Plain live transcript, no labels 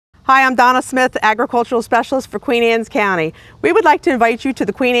Hi, I'm Donna Smith, Agricultural Specialist for Queen Anne's County. We would like to invite you to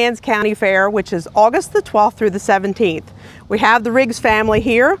the Queen Anne's County Fair, which is August the 12th through the 17th. We have the Riggs family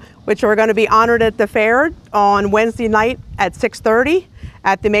here, which are going to be honored at the fair on Wednesday night at 6:30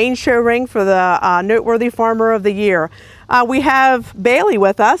 at the main show ring for the Noteworthy Farmer of the Year. We have Bailey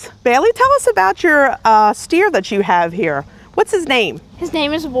with us. Bailey, tell us about your steer that you have here. What's his name? His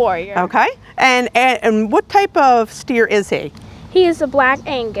name is Warrior. Okay. And what type of steer is he? He is a Black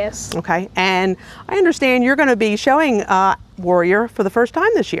Angus. Okay, and I understand you're going to be showing Warrior for the first time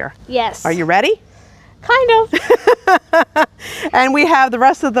this year. Yes. Are you ready? Kind of. And we have the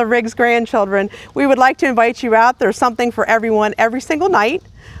rest of the Riggs grandchildren. We would like to invite you out. There's something for everyone every single night.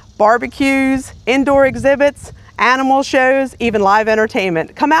 Barbecues, indoor exhibits, animal shows, even live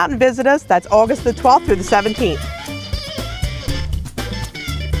entertainment. Come out and visit us. That's August the 12th through the 17th.